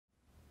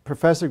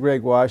Professor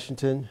Greg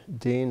Washington,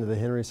 Dean of the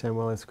Henry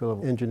Samueli School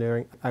of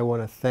Engineering, I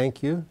want to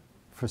thank you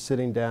for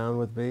sitting down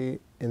with me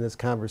in this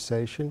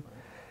conversation.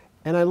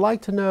 And I'd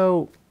like to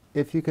know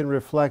if you can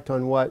reflect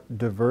on what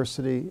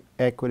diversity,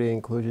 equity,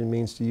 inclusion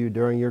means to you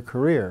during your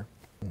career.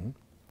 Mm-hmm.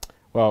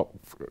 Well,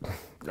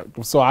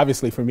 so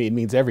obviously for me it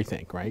means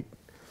everything, right?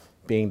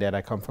 Being that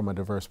I come from a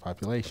diverse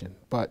population.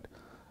 But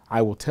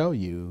I will tell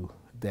you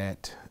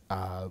that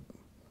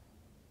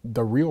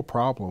the real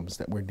problems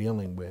that we're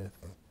dealing with,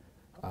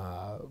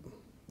 our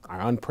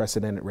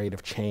unprecedented rate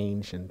of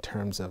change in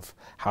terms of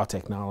how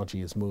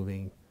technology is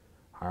moving,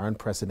 our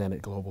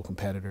unprecedented global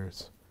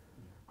competitors,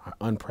 our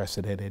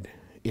unprecedented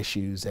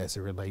issues as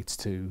it relates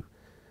to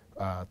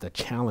the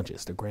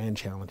challenges, the grand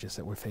challenges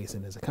that we're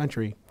facing as a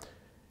country,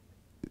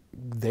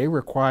 they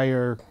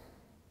require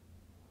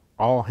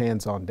all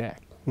hands on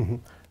deck. Mm-hmm.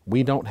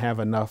 We don't have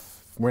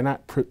enough, we're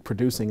not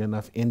producing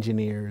enough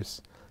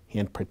engineers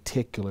in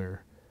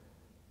particular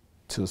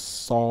to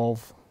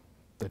solve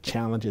the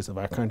challenges of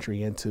our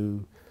country and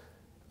to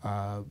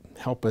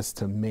help us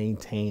to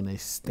maintain a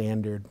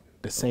standard,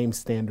 the same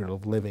standard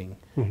of living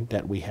mm-hmm.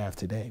 that we have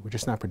today. We're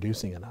just not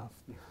producing enough.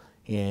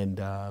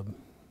 And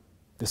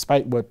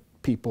despite what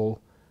people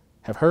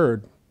have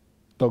heard,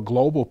 the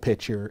global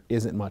picture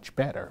isn't much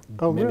better.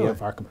 Oh, Many really?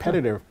 of our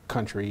competitor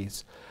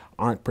countries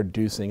aren't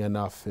producing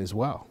enough as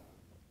well.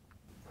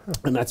 Huh.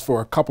 And that's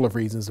for a couple of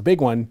reasons. The big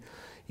one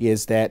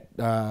is that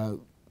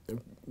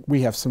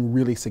we have some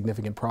really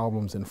significant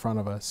problems in front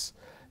of us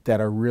that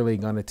are really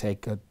going to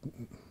take a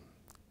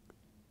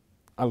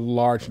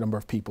large number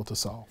of people to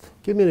solve.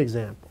 Give me an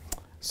example.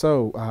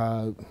 So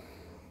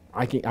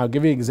I'll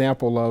give you an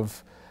example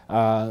of,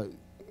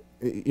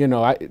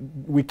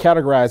 we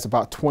categorize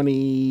about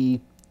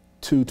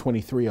 22,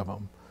 23 of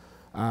them,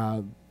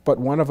 but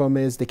one of them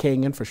is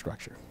decaying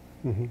infrastructure.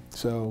 Mm-hmm.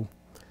 So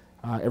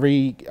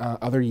every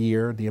other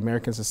year, the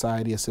American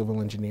Society of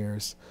Civil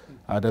Engineers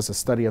does a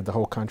study of the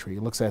whole country.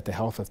 It looks at the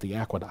health of the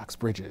aqueducts,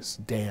 bridges,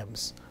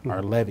 dams, mm-hmm.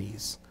 our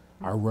levees,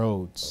 our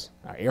roads,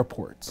 our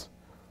airports,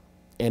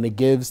 and it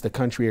gives the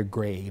country a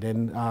grade.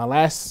 And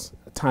last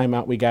time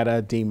out, we got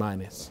a D-.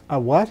 A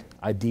what?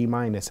 A D-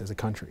 as a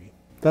country.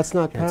 That's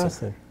not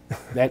passing. So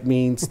that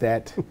means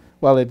that,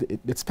 well,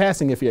 it's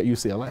passing if you're at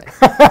UCLA.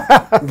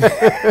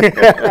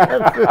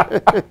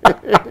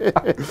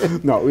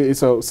 No,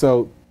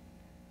 so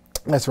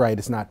that's right,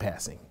 it's not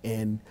passing.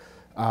 And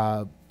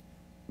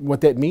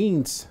what that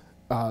means,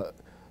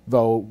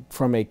 though,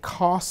 from a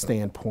cost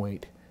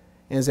standpoint,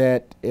 is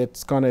that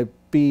it's going to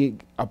be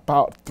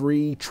about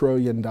 $3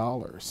 trillion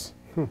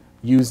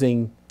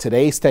using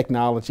today's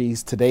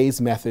technologies, today's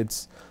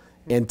methods,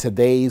 and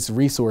today's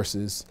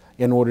resources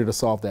in order to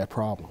solve that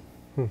problem.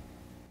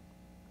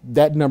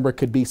 That number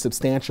could be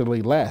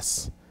substantially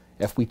less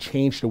if we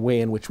change the way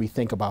in which we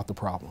think about the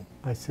problem.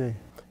 I see.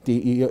 Do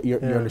you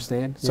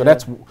understand? So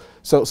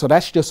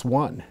that's just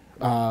one.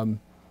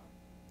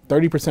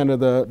 30%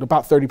 of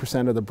about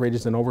 30% of the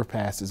bridges and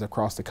overpasses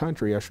across the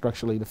country are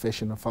structurally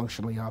deficient or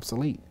functionally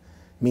obsolete.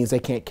 It means they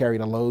can't carry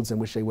the loads in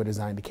which they were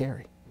designed to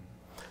carry.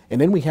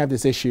 And then we have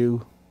this issue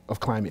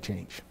of climate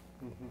change,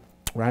 mm-hmm.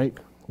 right?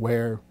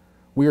 Where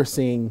we are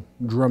seeing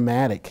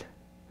dramatic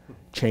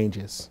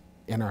changes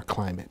in our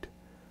climate.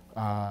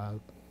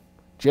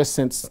 Just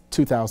since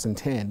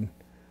 2010,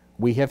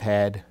 we have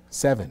had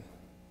 7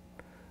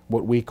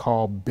 what we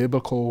call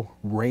biblical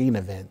rain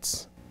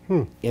events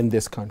in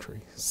this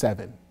country.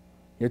 7.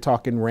 You're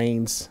talking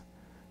rains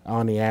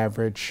on the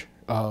average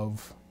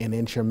of an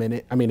inch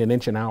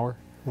an hour.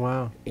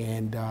 Wow.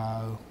 And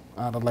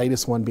the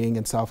latest one being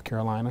in South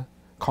Carolina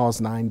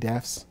caused 9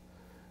 deaths.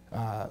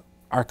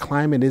 Our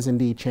climate is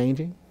indeed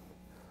changing.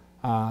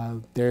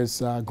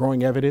 There's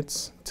growing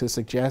evidence to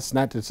suggest,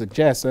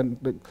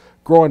 the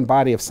growing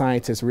body of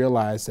scientists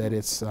realize that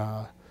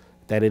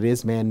that it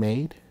is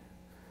man-made,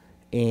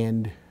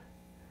 and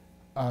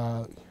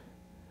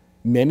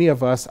many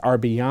of us are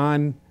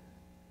beyond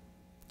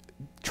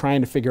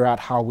trying to figure out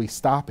how we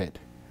stop it.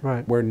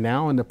 Right. We're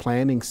now in the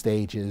planning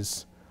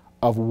stages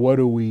of what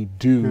do we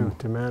do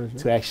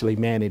to actually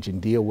manage and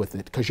deal with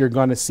it, because you're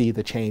going to see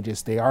the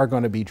changes. They are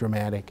going to be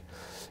dramatic.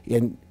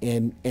 And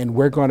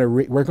we're going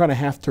to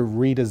have to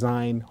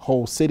redesign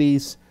whole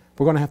cities.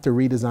 We're going to have to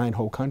redesign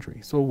whole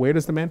countries. So where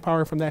does the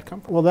manpower from that come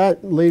from? Well,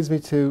 that leads me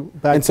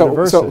back to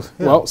diversity.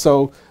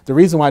 So the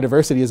reason why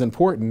diversity is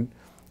important,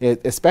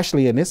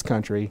 especially in this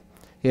country,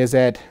 is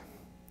that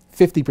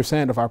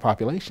 50% of our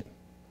population,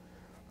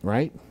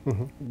 right,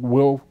 mm-hmm.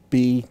 will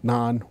be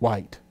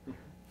non-white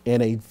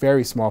in a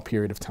very small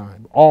period of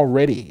time.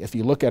 Already, if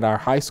you look at our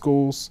high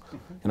schools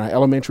and our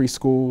elementary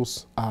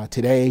schools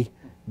today,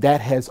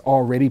 that has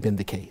already been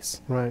the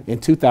case. Right. In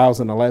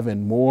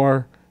 2011,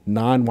 more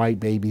non-white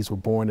babies were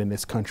born in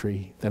this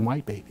country than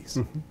white babies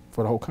mm-hmm.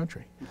 for the whole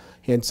country.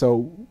 And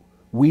so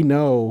we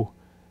know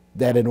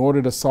that in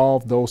order to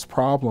solve those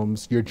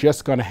problems, you're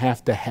just going to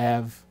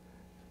have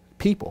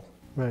people.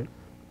 Right.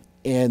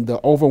 And the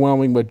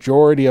overwhelming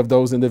majority of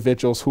those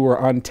individuals who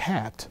are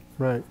untapped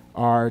right.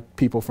 are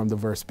people from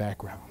diverse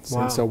backgrounds.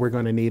 Wow. And so we're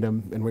going to need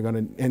them, and we're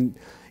going to,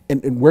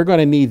 and we're going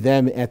to need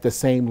them at the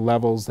same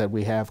levels that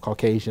we have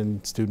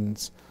Caucasian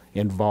students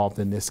involved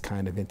in this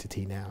kind of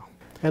entity now.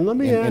 And let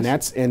me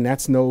ask, and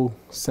that's no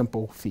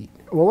simple feat.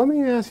 well, let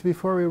me ask you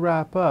before we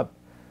wrap up,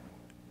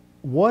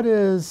 what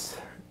is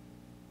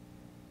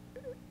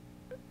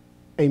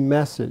a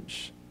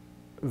message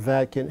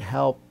that can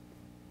help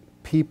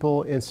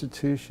people,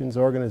 institutions,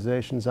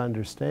 organizations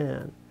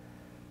understand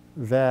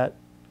that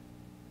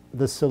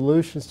the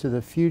solutions to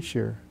the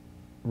future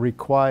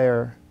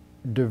require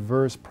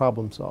diverse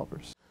problem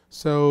solvers?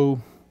 So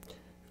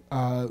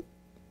the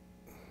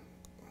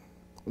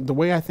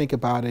way I think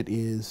about it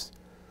is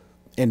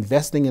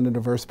investing in a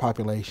diverse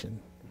population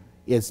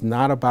is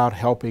not about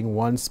helping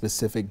one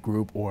specific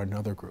group or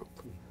another group.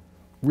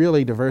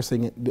 Really,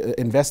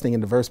 investing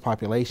in diverse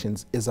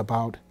populations is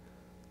about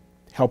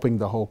helping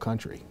the whole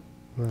country.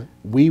 Right.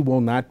 We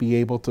will not be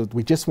able to,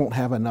 we just won't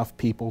have enough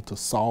people to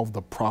solve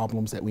the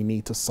problems that we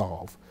need to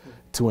solve,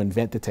 to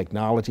invent the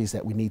technologies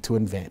that we need to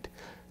invent,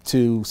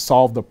 to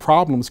solve the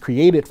problems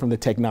created from the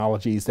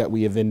technologies that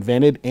we have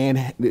invented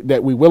and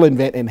that we will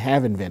invent and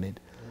have invented.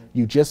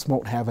 You just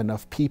won't have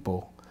enough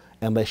people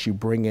unless you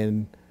bring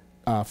in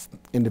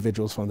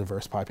individuals from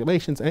diverse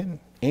populations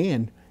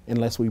and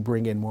unless we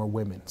bring in more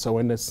women. So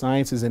in the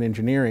sciences and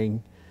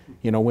engineering,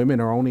 you know, women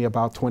are only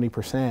about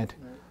 20%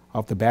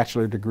 of the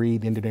bachelor degree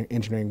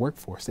engineering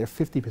workforce. They're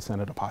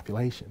 50% of the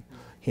population.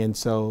 And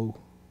so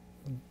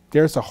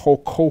there's a whole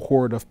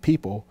cohort of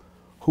people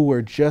who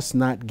are just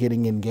not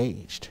getting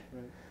engaged.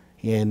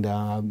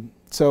 And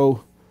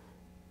so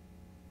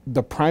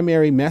the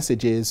primary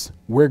message is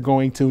we're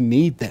going to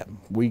need them.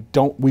 We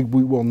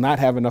will not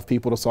have enough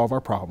people to solve our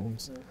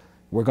problems.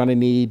 We're going to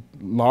need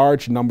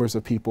large numbers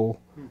of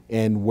people,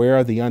 and where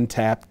are the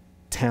untapped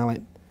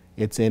talent?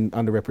 It's in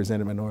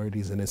underrepresented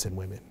minorities and it's in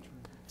women.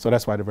 So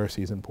that's why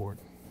diversity is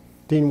important.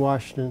 Dean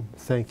Washington,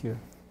 thank you.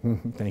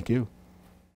 Thank you.